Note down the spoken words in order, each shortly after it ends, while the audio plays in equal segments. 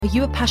Are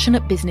you a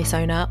passionate business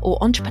owner or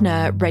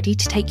entrepreneur ready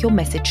to take your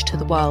message to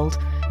the world?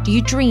 Do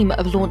you dream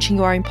of launching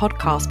your own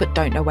podcast but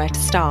don't know where to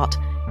start?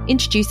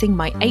 Introducing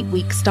my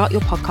 8-week Start Your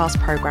Podcast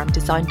program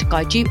designed to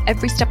guide you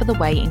every step of the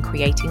way in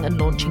creating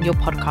and launching your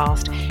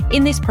podcast.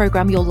 In this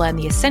program, you'll learn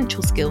the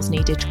essential skills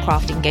needed to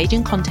craft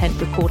engaging content,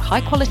 record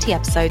high-quality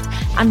episodes,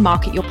 and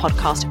market your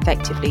podcast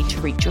effectively to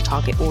reach your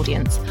target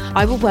audience.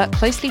 I will work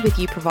closely with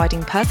you,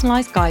 providing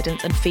personalized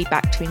guidance and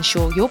feedback to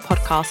ensure your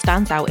podcast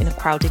stands out in a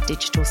crowded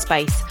digital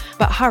space.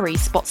 But hurry,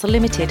 spots are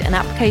limited and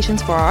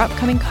applications for our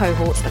upcoming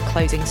cohorts are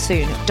closing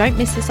soon. Don't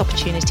miss this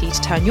opportunity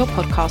to turn your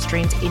podcast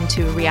dreams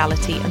into a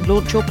reality and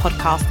launch your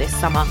podcast this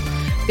summer.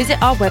 Visit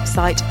our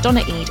website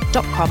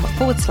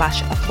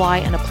donnaeade.com/apply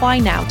and apply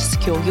now to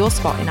secure your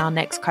spot in our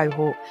next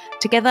cohort.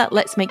 Together,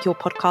 let's make your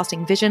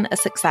podcasting vision a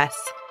success.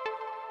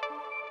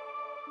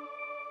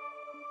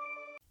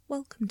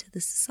 Welcome to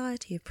the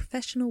Society of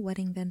Professional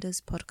Wedding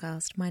Vendors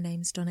podcast. My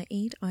name's Donna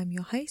Eade. I'm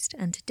your host,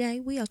 and today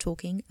we are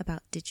talking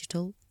about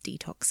digital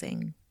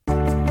detoxing.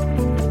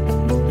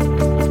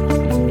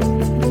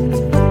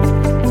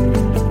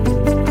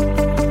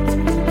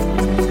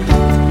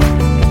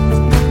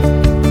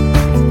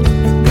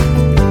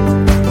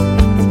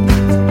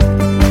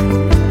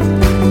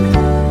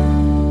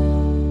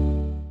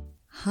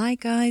 Hi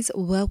guys,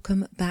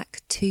 welcome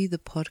back to the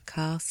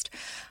podcast.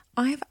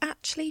 I have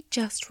actually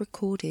just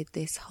recorded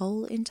this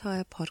whole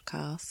entire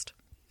podcast,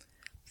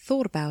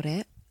 thought about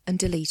it and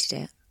deleted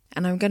it,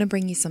 and I'm going to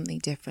bring you something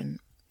different.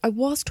 I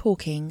was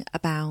talking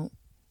about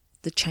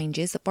the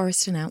changes that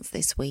Boris announced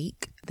this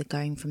week, the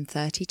going from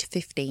 30 to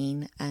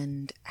 15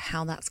 and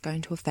how that's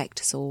going to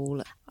affect us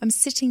all. I'm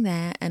sitting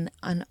there and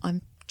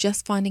I'm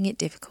just finding it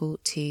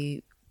difficult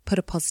to put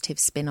a positive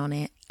spin on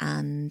it,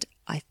 and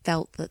I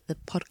felt that the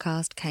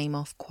podcast came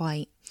off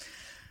quite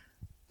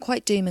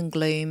doom and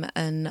gloom,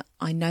 and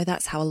I know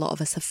that's how a lot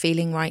of us are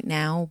feeling right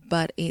now,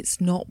 but it's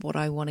not what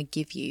I want to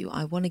give you.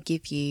 I want to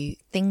give you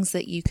things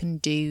that you can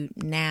do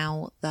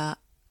now that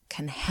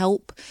can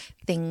help,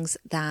 things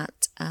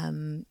that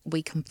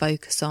we can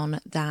focus on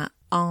that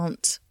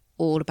aren't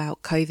all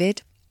about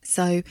COVID.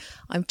 So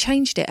I've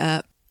changed it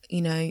up.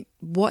 You know,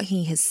 what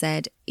he has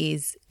said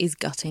is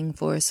gutting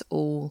for us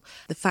all.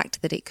 The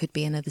fact that it could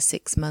be another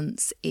 6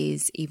 months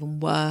is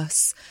even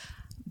worse,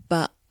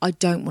 but I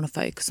don't want to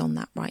focus on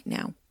that right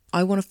now.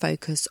 I want to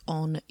focus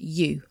on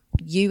you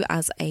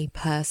as a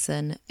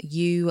person,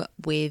 you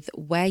with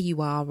where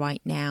you are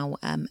right now,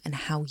 and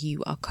how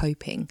you are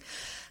coping.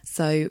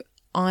 So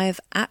I've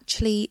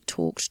actually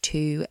talked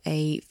to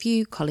a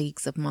few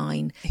colleagues of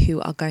mine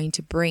who are going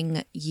to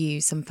bring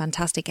you some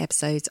fantastic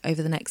episodes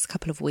over the next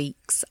couple of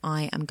weeks.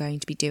 I am going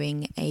to be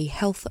doing a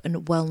health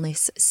and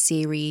wellness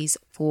series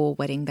for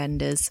wedding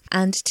vendors.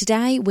 And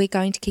today we're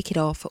going to kick it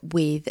off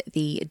with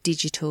the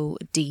digital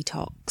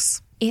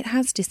detox. It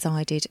has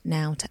decided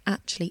now to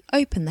actually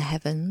open the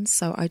heavens,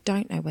 so I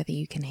don't know whether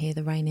you can hear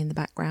the rain in the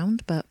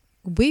background, but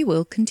we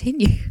will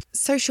continue.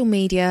 Social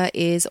media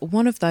is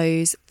one of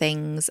those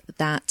things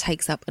that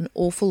takes up an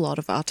awful lot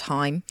of our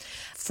time.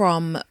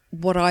 From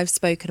what I've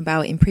spoken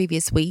about in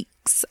previous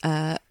weeks,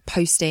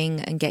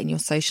 posting and getting your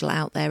social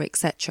out there,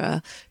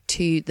 etc.,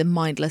 to the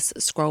mindless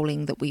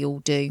scrolling that we all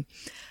do.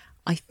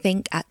 I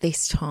think at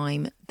this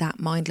time that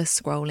mindless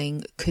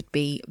scrolling could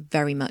be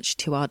very much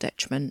to our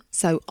detriment.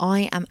 So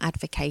I am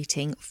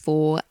advocating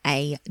for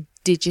a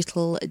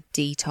digital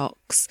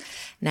detox.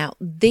 Now,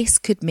 this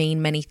could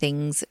mean many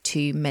things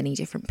to many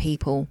different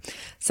people.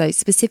 So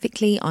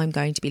specifically, I'm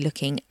going to be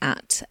looking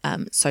at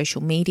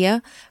social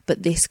media,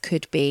 but this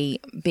could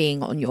be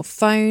being on your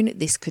phone,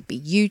 this could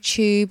be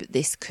YouTube,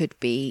 this could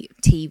be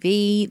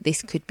TV,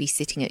 this could be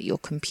sitting at your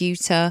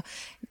computer.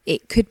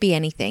 It could be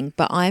anything,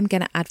 but I'm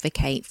going to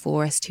advocate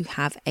for us to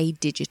have a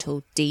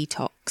digital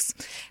detox.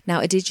 Now,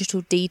 a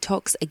digital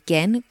detox,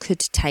 again, could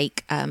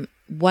take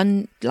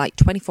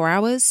 24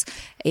 hours.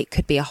 It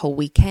could be a whole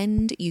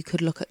weekend. You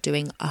could look at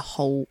doing a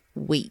whole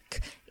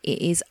week.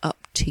 It is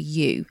up to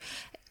you.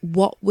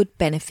 What would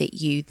benefit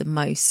you the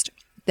most?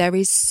 There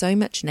is so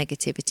much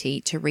negativity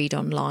to read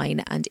online,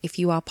 and if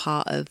you are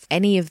part of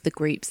any of the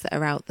groups that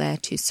are out there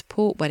to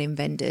support wedding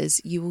vendors,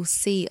 you will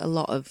see a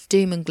lot of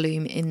doom and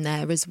gloom in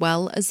there as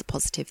well as the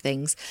positive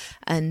things.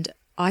 And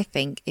I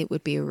think it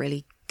would be a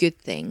really good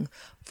thing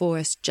for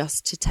us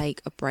just to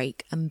take a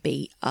break and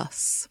be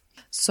us.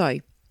 So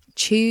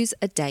choose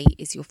a date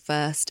is your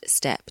first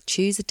step.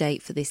 Choose a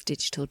date for this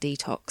digital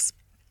detox.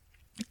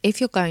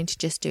 If you're going to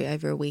just do it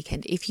over a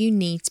weekend, if you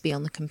need to be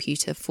on the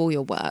computer for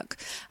your work,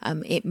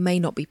 it may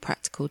not be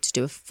practical to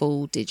do a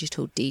full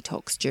digital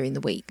detox during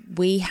the week.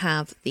 We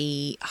have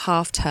the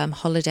half-term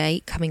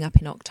holiday coming up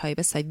in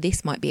October, so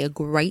this might be a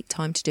great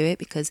time to do it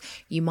because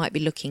you might be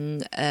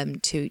looking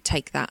to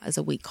take that as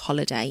a week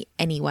holiday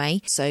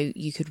anyway. So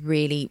you could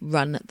really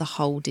run the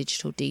whole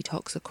digital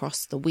detox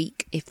across the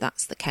week if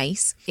that's the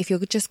case. If you're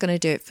just going to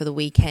do it for the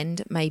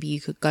weekend, maybe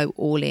you could go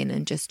all in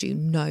and just do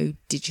no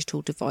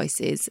digital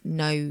devices,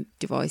 no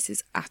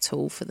devices at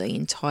all for the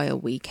entire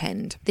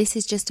weekend. This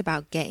is just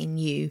about getting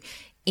you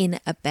in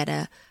a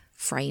better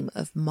frame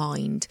of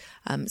mind.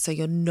 So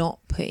you're not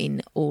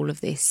putting all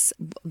of this,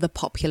 the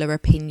popular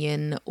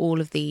opinion,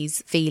 all of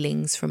these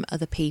feelings from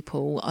other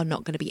people are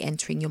not going to be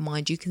entering your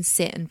mind. You can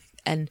sit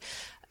and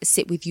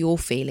sit with your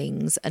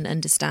feelings and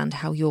understand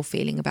how you're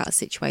feeling about a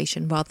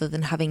situation rather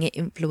than having it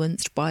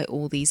influenced by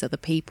all these other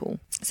people.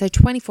 So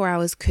 24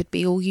 hours could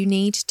be all you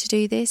need to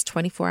do this.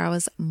 24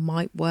 hours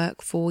might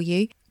work for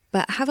you.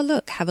 But have a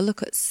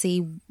look at see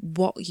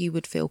what you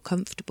would feel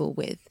comfortable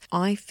with.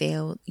 I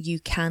feel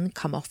you can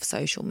come off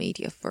social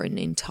media for an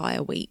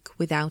entire week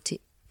without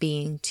it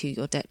being to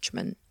your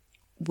detriment.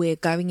 We're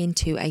going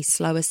into a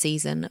slower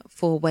season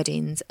for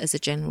weddings as a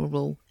general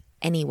rule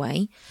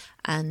anyway,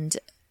 and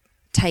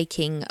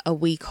taking a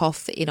week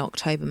off in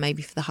October,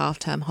 maybe for the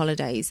half-term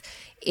holidays,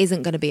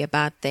 isn't going to be a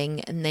bad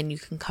thing. And then you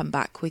can come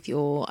back with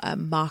your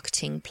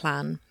marketing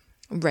plan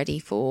ready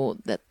for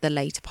the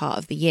later part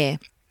of the year.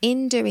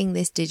 In doing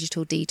this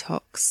digital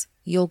detox,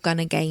 you're going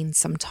to gain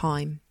some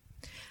time.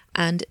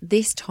 And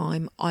this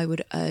time I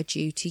would urge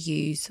you to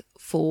use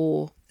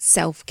for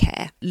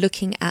self-care,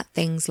 looking at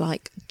things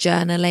like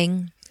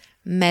journaling,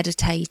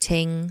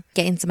 meditating,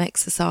 getting some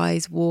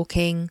exercise,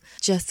 walking,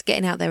 just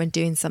getting out there and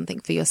doing something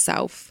for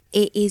yourself.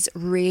 It is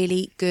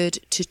really good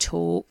to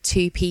talk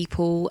to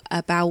people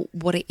about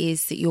what it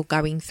is that you're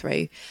going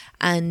through,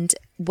 and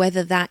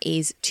whether that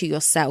is to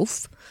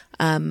yourself,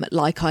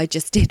 like I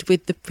just did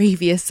with the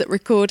previous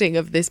recording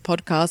of this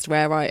podcast,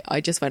 where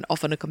I just went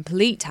off on a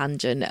complete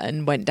tangent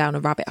and went down a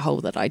rabbit hole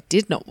that I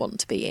did not want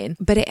to be in.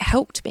 But it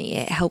helped me.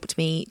 It helped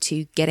me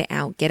to get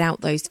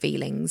out those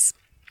feelings.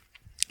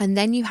 And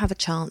then you have a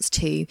chance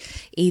to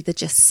either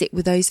just sit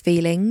with those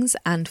feelings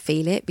and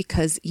feel it,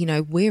 because, you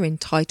know, we're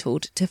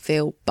entitled to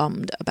feel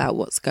bummed about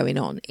what's going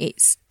on.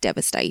 It's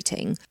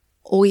devastating.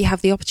 Or you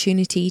have the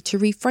opportunity to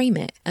reframe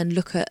it and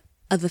look at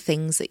other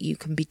things that you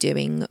can be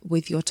doing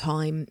with your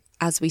time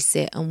as we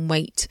sit and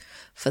wait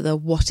for the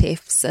what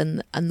ifs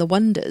and the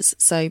wonders.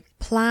 So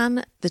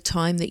plan the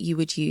time that you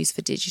would use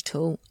for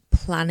digital,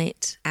 plan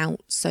it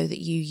out so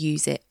that you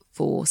use it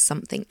for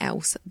something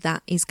else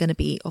that is going to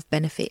be of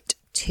benefit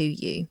to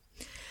you.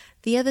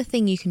 The other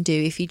thing you can do,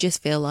 if you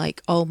just feel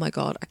like, oh my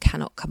God, I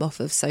cannot come off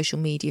of social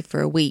media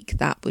for a week,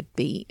 that would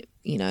be,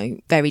 you know,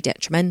 very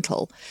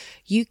detrimental.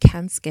 You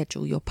can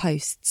schedule your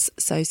posts.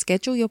 So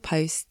schedule your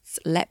posts,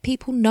 let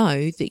people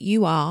know that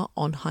you are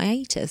on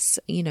hiatus.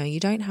 You know, you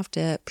don't have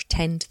to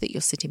pretend that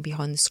you're sitting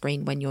behind the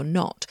screen when you're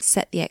not.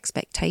 Set the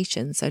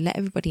expectation. So let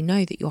everybody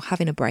know that you're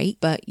having a break,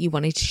 but you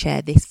wanted to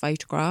share this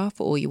photograph,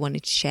 or you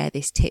wanted to share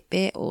this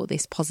tidbit, or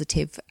this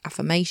positive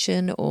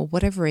affirmation, or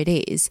whatever it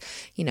is.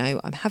 You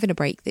know, I'm having a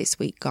break this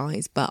week,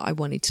 guys, but I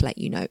wanted to let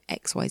you know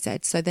X, Y, Z.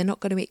 So they're not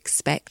going to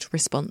expect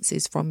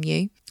responses from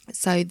you.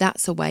 So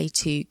that's a way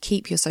to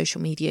keep your social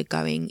media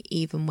going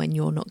even when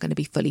you're not going to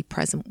be fully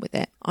present with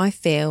it. I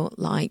feel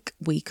like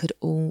we could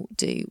all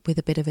do with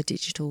a bit of a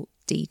digital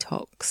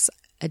detox.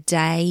 A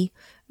day,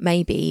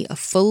 maybe a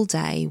full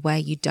day where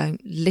you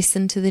don't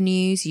listen to the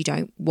news, you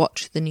don't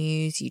watch the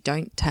news, you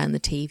don't turn the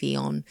TV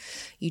on,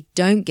 you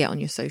don't get on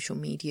your social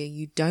media,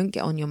 you don't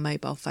get on your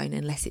mobile phone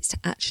unless it's to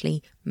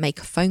actually make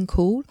a phone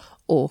call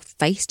or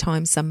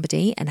FaceTime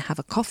somebody and have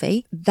a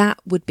coffee. That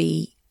would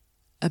be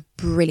a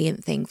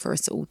brilliant thing for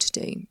us all to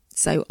do.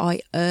 So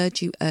I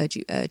urge you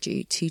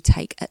to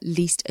take at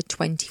least a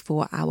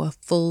 24-hour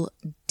full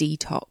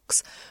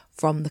detox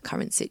from the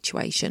current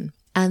situation.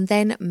 And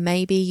then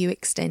maybe you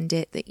extend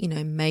it that, you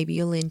know, maybe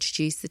you'll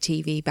introduce the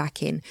TV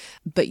back in,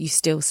 but you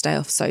still stay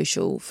off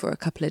social for a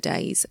couple of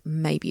days.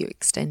 Maybe you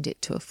extend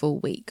it to a full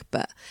week,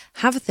 but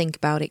have a think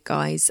about it,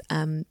 guys.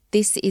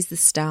 This is the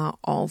start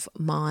of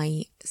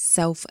my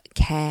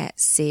self-care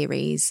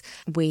series.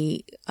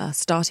 We are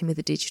starting with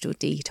a digital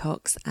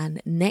detox,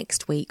 and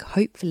next week,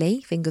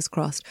 hopefully, fingers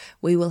crossed,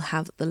 we will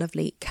have the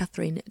lovely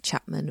Catherine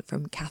Chapman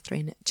from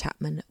Catherine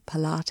Chapman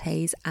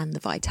Pilates and the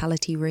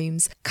Vitality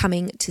Rooms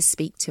coming to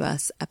speak to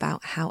us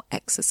about how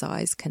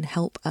exercise can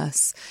help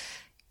us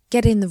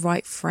get in the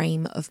right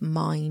frame of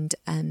mind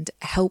and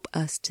help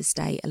us to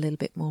stay a little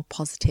bit more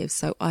positive.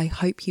 So I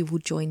hope you will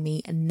join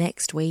me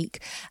next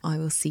week. I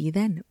will see you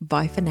then.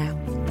 Bye for now.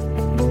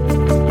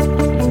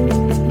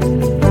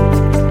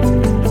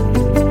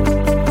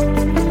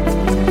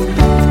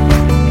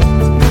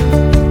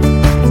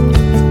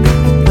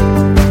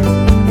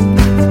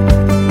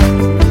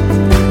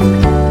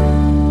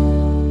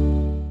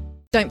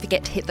 Don't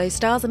forget to hit those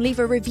stars and leave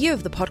a review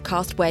of the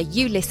podcast where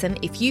you listen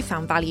if you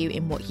found value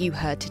in what you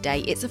heard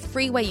today. It's a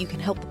free way you can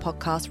help the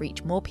podcast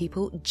reach more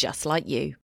people just like you.